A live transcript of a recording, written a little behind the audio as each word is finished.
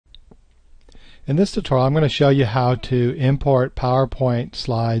In this tutorial, I'm going to show you how to import PowerPoint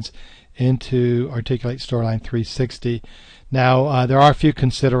slides into Articulate Storyline 360. Now, there are a few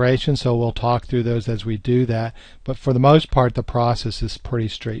considerations, so we'll talk through those as we do that, but for the most part, the process is pretty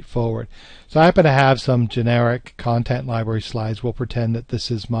straightforward. So I happen to have some generic content library slides. We'll pretend that this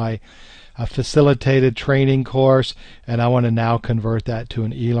is my facilitated training course, and I want to now convert that to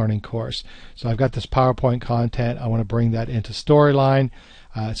an e-learning course. So I've got this PowerPoint content. I want to bring that into Storyline.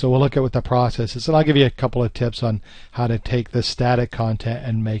 So we'll look at what the process is, and I'll give you a couple of tips on how to take this static content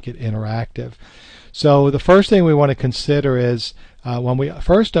and make it interactive. So the first thing we want to consider is when we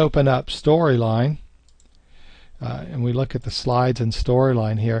first open up Storyline, and we look at the slides in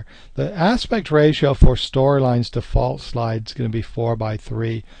Storyline here, the aspect ratio for Storyline's default slide is going to be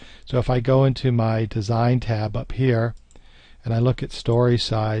 4:3. So if I go into my Design tab up here and I look at story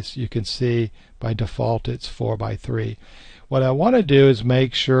size, you can see by default it's 4:3. What I want to do is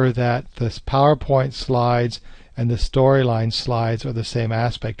make sure that the PowerPoint slides and the Storyline slides are the same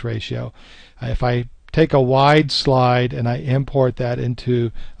aspect ratio. If I take a wide slide and I import that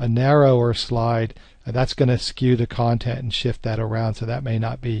into a narrower slide, that's going to skew the content and shift that around, so that may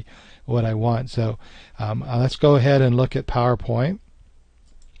not be what I want. So let's go ahead and look at PowerPoint.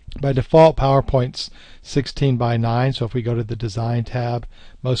 By default, PowerPoint's 16:9, so if we go to the Design tab,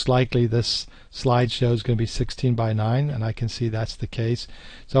 most likely this slideshow is going to be 16:9, and I can see that's the case.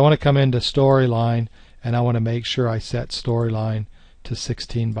 So I want to come into Storyline, and I want to make sure I set Storyline to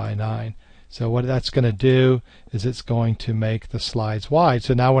 16:9. So what that's going to do is it's going to make the slides wide.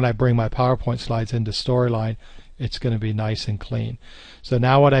 So now when I bring my PowerPoint slides into Storyline, it's going to be nice and clean. So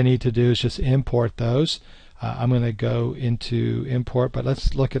now what I need to do is just import those. I'm going to go into import, but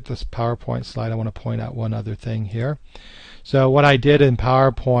let's look at this PowerPoint slide. I want to point out one other thing here. So what I did in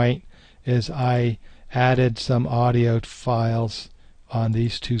PowerPoint is I added some audio files on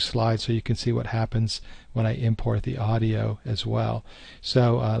these two slides so you can see what happens when I import the audio as well.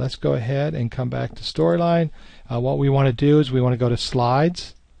 So let's go ahead and come back to Storyline. What we want to do is we want to go to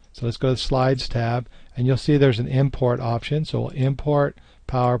Slides. So let's go to the Slides tab, and you'll see there's an import option. So we'll import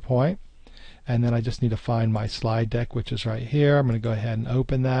PowerPoint, and then I just need to find my slide deck, which is right here. I'm going to go ahead and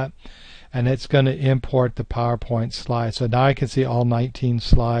open that, and it's going to import the PowerPoint slides. So now I can see all 19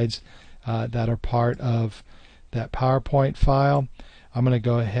 slides that are part of that PowerPoint file. I'm going to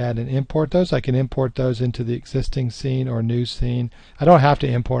go ahead and import those. I can import those into the existing scene or new scene. I don't have to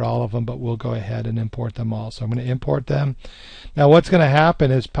import all of them, but we'll go ahead and import them all. So I'm going to import them. Now what's going to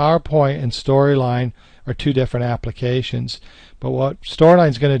happen is PowerPoint and Storyline are two different applications. But what Storyline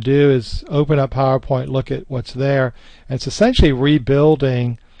is going to do is open up PowerPoint, look at what's there, and it's essentially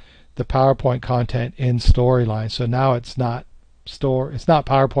rebuilding the PowerPoint content in Storyline. So now it's not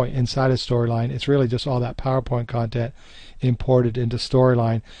PowerPoint inside of Storyline. It's really just all that PowerPoint content imported into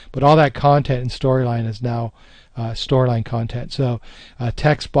Storyline. But all that content in Storyline is now Storyline content. So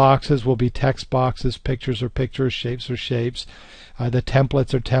text boxes will be text boxes, pictures are pictures, shapes are shapes, the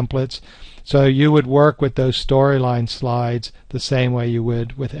templates are templates. So you would work with those Storyline slides the same way you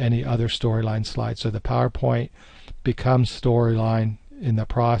would with any other Storyline slide. So the PowerPoint becomes Storyline in the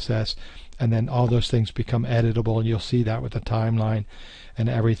process, and then all those things become editable, and you'll see that with the timeline and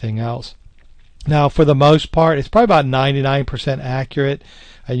everything else. Now for the most part, it's probably about 99% accurate,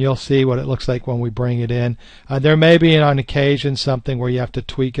 and you'll see what it looks like when we bring it in. There may be on occasion something where you have to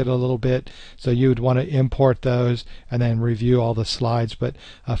tweak it a little bit, so you would want to import those and then review all the slides, but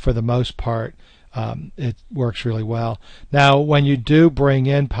for the most part it works really well. Now when you do bring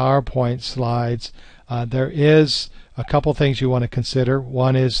in PowerPoint slides, there is a couple things you want to consider.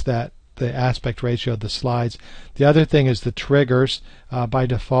 One is that the aspect ratio of the slides. The other thing is the triggers. By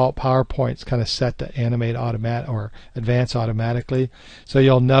default, PowerPoint's kind of set to animate automatic or advance automatically. So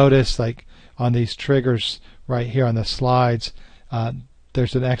you'll notice, like on these triggers right here on the slides,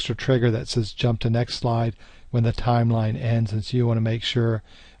 there's an extra trigger that says jump to next slide when the timeline ends, and so you want to make sure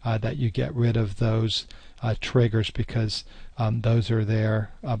that you get rid of those triggers, because those are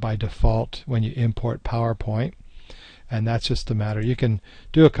there by default when you import PowerPoint. And that's just a matter. You can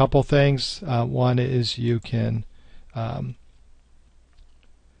do a couple things. One is you can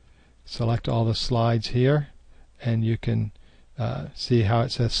select all the slides here, and you can see how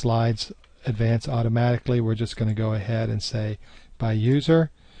it says slides advance automatically. We're just going to go ahead and say by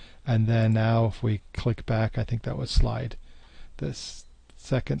user, and then now if we click back, I think that was this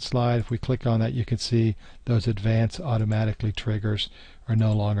second slide. If we click on that, you can see those advance automatically triggers are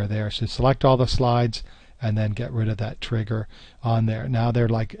no longer there. So select all the slides and then get rid of that trigger on there. Now they're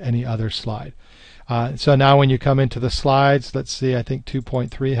like any other slide. So now when you come into the slides, let's see, I think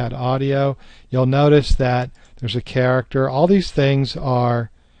 2.3 had audio. You'll notice that there's a character. All these things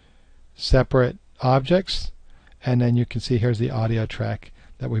are separate objects, and then you can see here's the audio track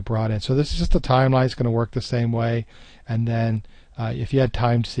that we brought in. So this is just a timeline. It's going to work the same way, and then if you had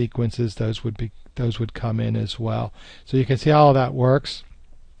timed sequences, those would come in as well. So you can see how all that works.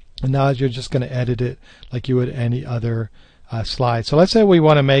 And now you're just going to edit it like you would any other slide. So let's say we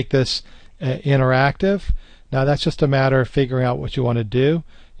want to make this interactive. Now that's just a matter of figuring out what you want to do.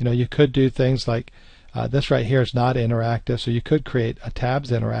 You know, you could do things like this right here is not interactive, so you could create a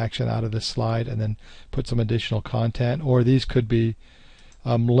tabs interaction out of this slide and then put some additional content, or these could be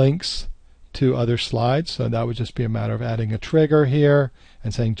links to other slides. So that would just be a matter of adding a trigger here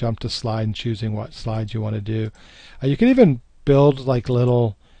and saying jump to slide and choosing what slides you want to do. You can even build like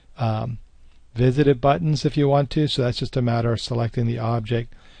little visited buttons if you want to. So that's just a matter of selecting the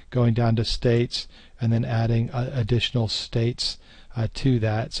object, going down to states, and then adding additional states to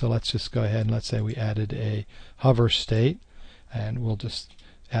that. So let's just go ahead and let's say we added a hover state, and we'll just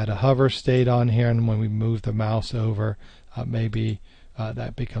add a hover state on here, and when we move the mouse over, maybe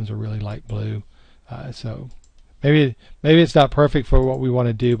that becomes a really light blue. So maybe it's not perfect for what we want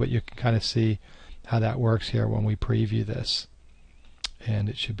to do, but you can kind of see how that works here when we preview this. And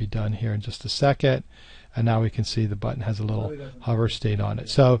it should be done here in just a second. And now we can see the button has a little hover state on it.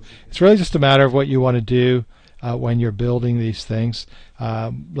 So it's really just a matter of what you want to do when you're building these things.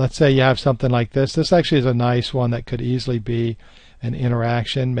 Let's say you have something like this. This actually is a nice one that could easily be an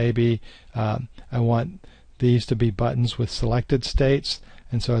interaction. Maybe I want these to be buttons with selected states,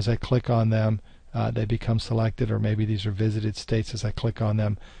 and so as I click on them, they become selected, or maybe these are visited states. As I click on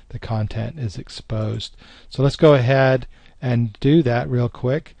them, the content is exposed. So let's go ahead and do that real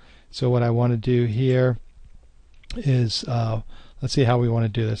quick. So what I want to do here is let's see how we want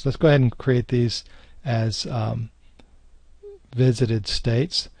to do this. Let's go ahead and create these as visited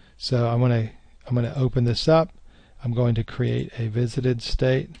states. So I'm going to open this up. I'm going to create a visited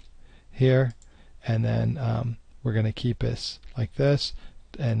state here, and then we're going to keep this like this,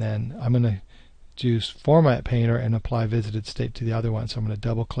 and then I'm going to choose Format Painter and apply visited state to the other one. So I'm going to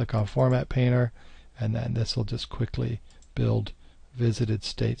double click on Format Painter, and then this will just quickly build visited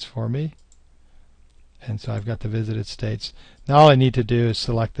states for me. And so I've got the visited states. Now all I need to do is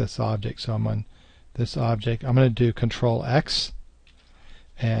select this object. So I'm on this object. I'm going to do Control X,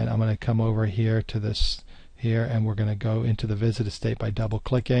 and I'm going to come over here to this here, and we're going to go into the visited state by double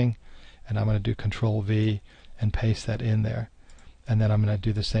clicking, and I'm going to do Control V and paste that in there. And then I'm going to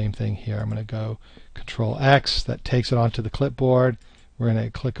do the same thing here. I'm going to go Control X, that takes it onto the clipboard. We're going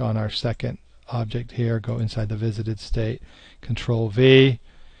to click on our second object here, go inside the visited state, Control V.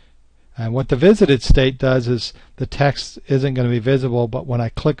 And what the visited state does is the text isn't going to be visible, but when I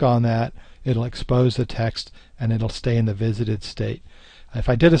click on that, it'll expose the text and it'll stay in the visited state. If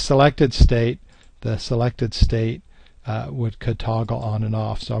I did a selected state, the selected state could toggle on and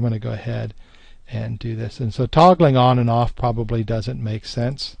off. So I'm going to go ahead and do this. And so toggling on and off probably doesn't make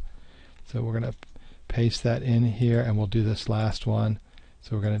sense. So we're going to paste that in here, and we'll do this last one.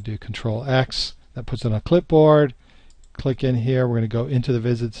 So we're going to do Control X. That puts it on a clipboard. Click in here. We're going to go into the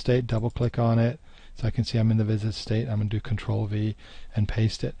visited state, double click on it. So I can see I'm in the visited state. I'm going to do Control V and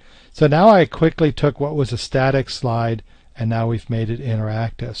paste it. So now I quickly took what was a static slide, and now we've made it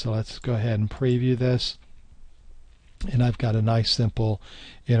interactive. So let's go ahead and preview this. And I've got a nice simple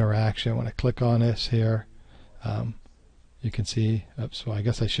interaction. When I click on this here, you can see, oops, well, I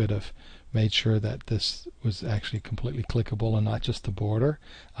guess I should have made sure that this was actually completely clickable and not just the border,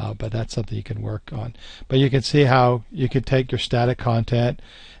 but that's something you can work on. But you can see how you could take your static content,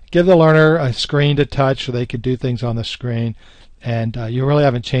 give the learner a screen to touch so they could do things on the screen, and you really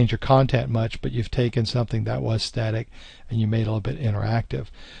haven't changed your content much, but you've taken something that was static and you made it a little bit interactive.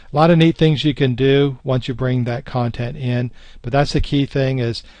 A lot of neat things you can do once you bring that content in, but that's the key thing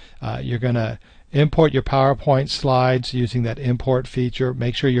is you're going to import your PowerPoint slides using that import feature.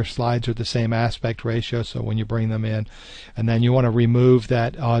 Make sure your slides are the same aspect ratio so when you bring them in. And then you want to remove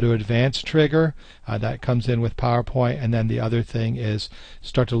that auto advance trigger that comes in with PowerPoint. And then the other thing is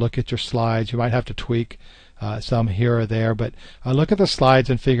start to look at your slides. You might have to tweak some here or there, but look at the slides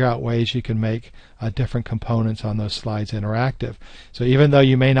and figure out ways you can make different components on those slides interactive. So even though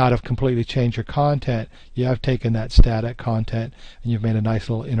you may not have completely changed your content, you have taken that static content and you've made a nice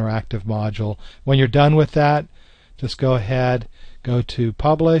little interactive module. When you're done with that, just go ahead, go to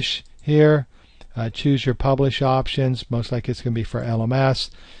Publish here, choose your Publish options. Most likely it's going to be for LMS.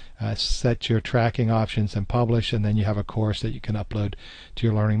 Set your tracking options and publish, and then you have a course that you can upload to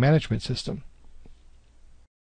your learning management system.